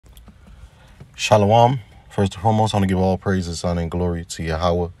Shalom. First and foremost, I want to give all praises, honor, and glory to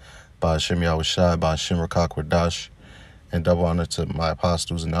Yahweh, by Hashem Yahweh Shai, by Hashem Rakak Radash, and double honor to my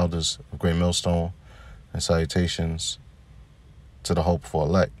apostles and elders of Great Millstone, and salutations to the hopeful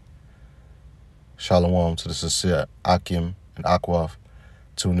elect. Shalom to the sincere Akim and Akwaf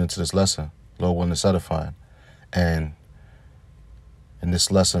tuned into this lesson. Lord willing, it's edifying. And in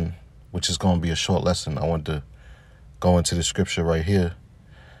this lesson, which is going to be a short lesson, I want to go into the scripture right here.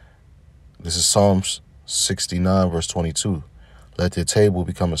 This is Psalms 69, verse 22. Let their table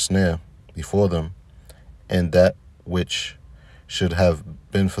become a snare before them, and that which should have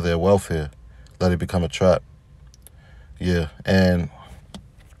been for their welfare, let it become a trap. Yeah, and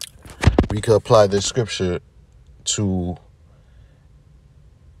we could apply this scripture to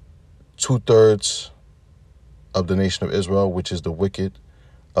 2/3 of the nation of Israel, which is the wicked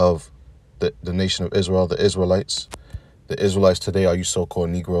of the nation of Israel, the Israelites. The Israelites today are you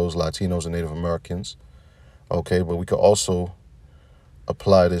so-called Negroes, Latinos, and Native Americans. Okay, but we could also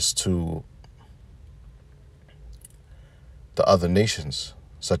apply this to the other nations,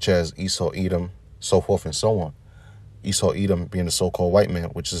 such as Esau, Edom, so forth and so on. Esau, Edom being the so-called white man,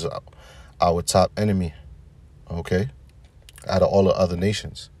 which is our top enemy, okay, out of all the other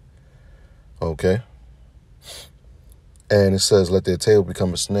nations, okay? And it says, let their table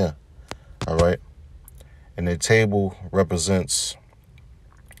become a snare, all right? And their table represents,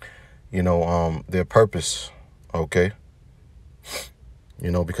 their purpose, okay?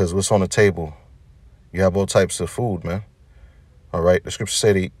 Because what's on the table? You have all types of food, man. All right? The scriptures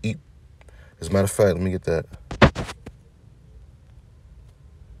say they eat. As a matter of fact, let me get that.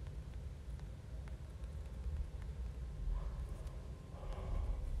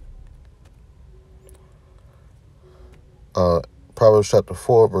 Proverbs chapter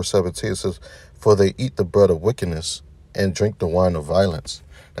 4, verse 17, it says, for they eat the bread of wickedness and drink the wine of violence.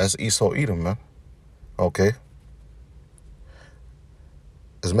 That's Esau, Edom, man. Okay?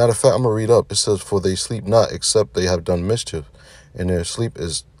 As a matter of fact, I'm going to read up. It says, for they sleep not, except they have done mischief, and their sleep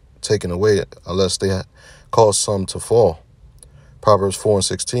is taken away, unless they cause some to fall. Proverbs 4 and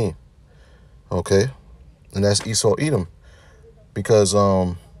 16. Okay? And that's Esau, Edom. Because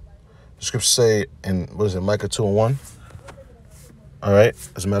the scriptures say in, Micah 2 and 1? All right?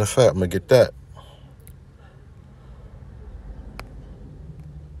 As a matter of fact, I'm going to get that.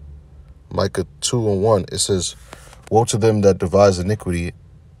 Micah 2 and 1, it says, woe to them that devise iniquity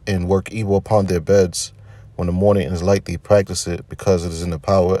and work evil upon their beds. When the morning is light, they practice it, because it is in the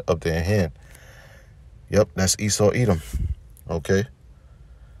power of their hand. Yep, that's Esau, Edom. Okay?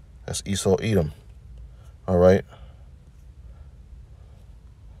 That's Esau, Edom. All right?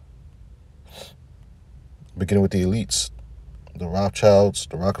 Beginning with the elites, the Rothschilds,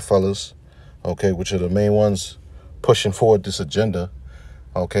 the Rockefellers, okay, which are the main ones pushing forward this agenda.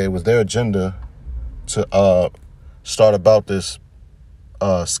 Okay, it was their agenda to start about this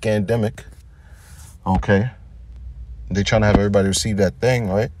scandemic. Okay, they're trying to have everybody receive that thing,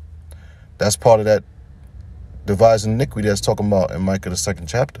 right? That's part of that devising iniquity that's talking about in Micah the 2nd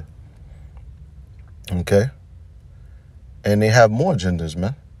chapter. Okay, and they have more agendas,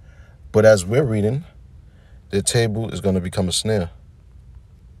 man. But as we're reading, their table is going to become a snare.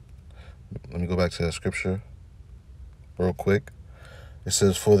 Let me go back to that scripture real quick. It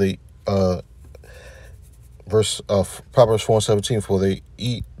says, for the verse of Proverbs 4 and 17, for they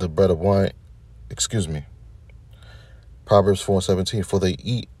eat the bread of wine. Proverbs 4 and 17, for they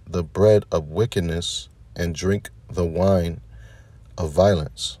eat the bread of wickedness and drink the wine of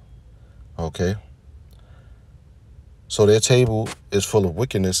violence. Okay? So their table is full of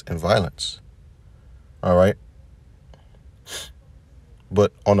wickedness and violence. All right?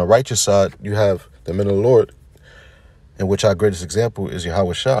 But on the righteous side, you have the men of the Lord, in which our greatest example is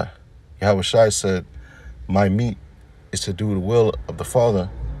Yahweh Shai. Yahweh Shai said, my meat is to do the will of the Father.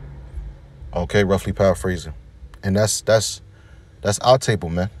 Okay, roughly paraphrasing. And that's our table,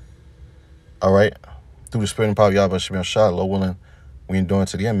 man. All right? Through the spirit and power of Yahweh Shai, Shai, Lord willing, we endure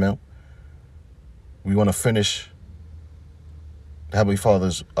to the end, man. We want to finish the Heavenly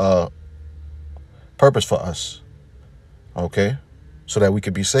Father's purpose for us. Okay? So that we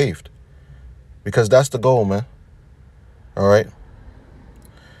could be saved. Because that's the goal, man. All right?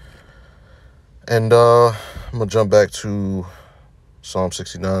 And I'm going to jump back to Psalm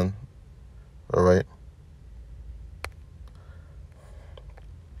 69. All right?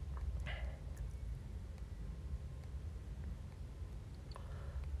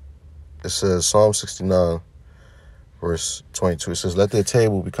 It says, Psalm 69, verse 22. It says, let their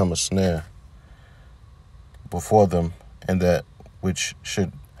table become a snare before them, and that which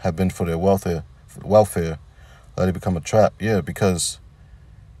should have been for their welfare, let it become a trap. Yeah, because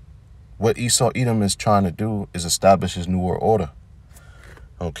what Esau Edom is trying to do is establish his new world order.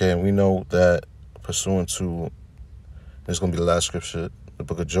 Okay, and we know that pursuant to, this is going to be the last scripture, the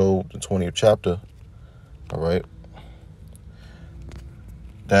book of Job, the 20th chapter, all right,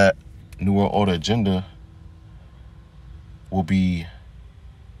 that new world order agenda will be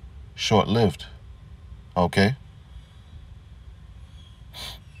short-lived, okay?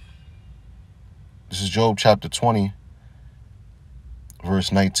 This is Job chapter 20,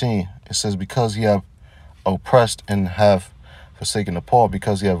 verse 19. It says, because ye have oppressed and have forsaken the poor,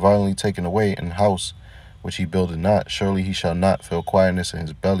 because he hath violently taken away an house which he builded not. Surely he shall not feel quietness in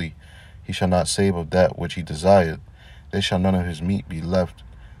his belly. He shall not save of that which he desired. There shall none of his meat be left.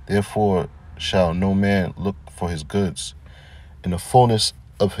 Therefore shall no man look for his goods. In the fullness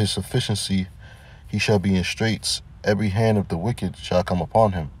of his sufficiency he shall be in straits. Every hand of the wicked shall come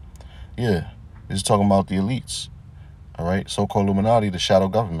upon him. Yeah, this is talking about the elites. All right, so-called Illuminati, the shadow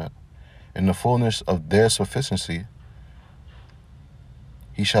government. In the fullness of their sufficiency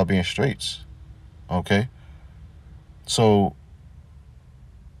he shall be in straits. Okay, so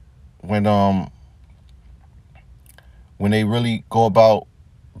when they really go about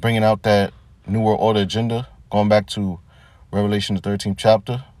bringing out that new world order agenda, going back to Revelation the 13th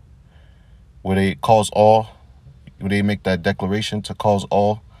chapter, where they where they make that declaration to cause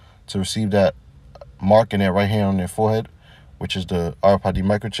all to receive that mark in their right hand on their forehead, which is the RFID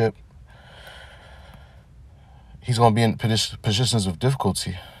microchip, he's going to be in positions of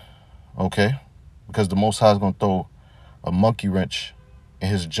difficulty, okay? Because the Most High is going to throw a monkey wrench in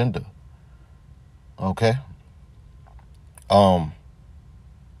his agenda, okay?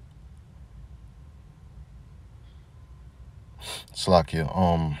 Slakia,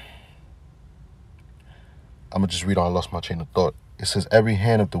 I'm going to just read on. I lost my chain of thought. It says, every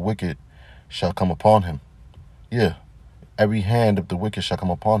hand of the wicked shall come upon him. Yeah, every hand of the wicked shall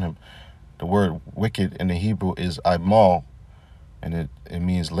come upon him. The word wicked in the Hebrew is aimal, and it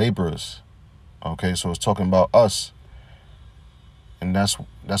means laborers. Okay, so it's talking about us. And that's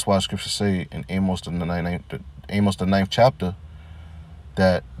why scriptures say in Amos the ninth chapter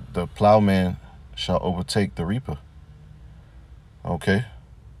that the plowman shall overtake the reaper. Okay.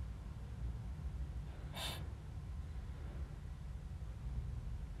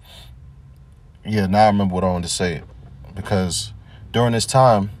 Yeah, now I remember what I wanted to say. Because during this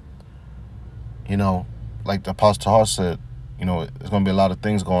time, you know, like the Apostle Tahar said, you know, there's going to be a lot of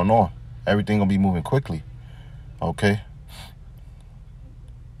things going on. Everything going to be moving quickly. Okay.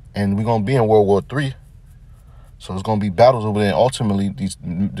 And we're going to be in World War III. So there's going to be battles over there. And ultimately,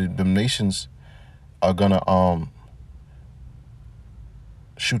 the nations are going to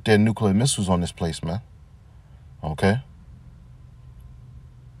shoot their nuclear missiles on this place, man. Okay?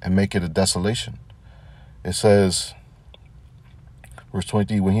 And make it a desolation. It says, verse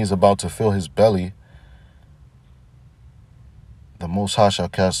 23, when he is about to fill his belly, the Most High shall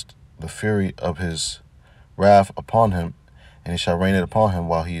cast the fury of his wrath upon him, and he shall rain it upon him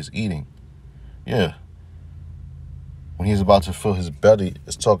while he is eating. Yeah. When he is about to fill his belly,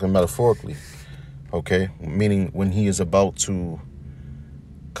 it's talking metaphorically. Okay? Meaning when he is about to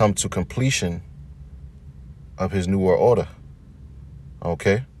come to completion of his new world order.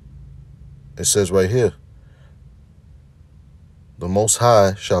 Okay? It says right here, the Most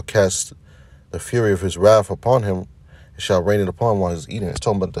High shall cast the fury of his wrath upon him and shall rain it upon him while he's eating. It's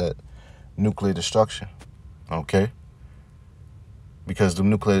talking about that nuclear destruction. Okay? Because the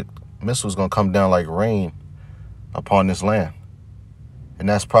nuclear missile is going to come down like rain upon this land. And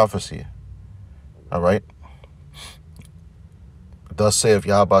that's prophecy. All right? Thus saith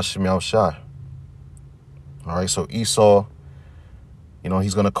Yahweh Shem Yahushai. All right? So Esau, you know,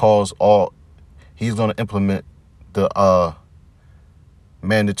 he's going to implement the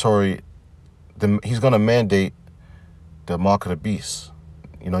he's going to mandate the mark of the beast.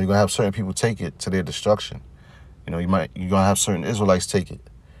 You know, you're going to have certain people take it to their destruction. You know, you're going to have certain Israelites take it.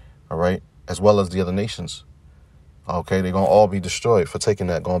 All right? As well as the other nations. Okay? They're going to all be destroyed for taking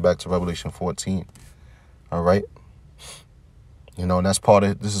that, going back to Revelation 14. All right? You know, and that's part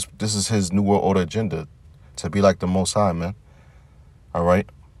of, this is his new world order agenda. To be like the Most High, man. All right?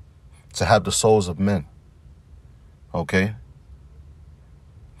 To have the souls of men. Okay?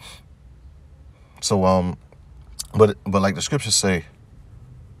 So, but like the scriptures say,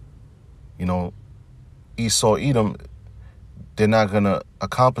 you know, Esau, Edom, they're not going to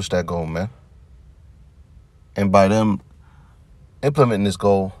accomplish that goal, man. And by them implementing this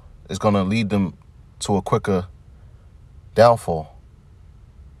goal, it's going to lead them to a quicker downfall.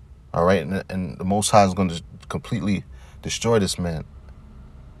 All right? And the Most High is going to completely destroy this man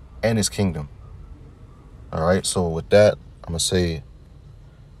and his kingdom. All right? So with that, I'm going to say,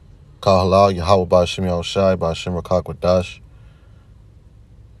 Kal Halal, Yahweh Ba'Shem Yahushai, Ba'Shem Rakak Wadash,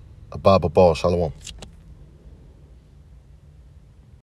 Ababa Ball, Shalom.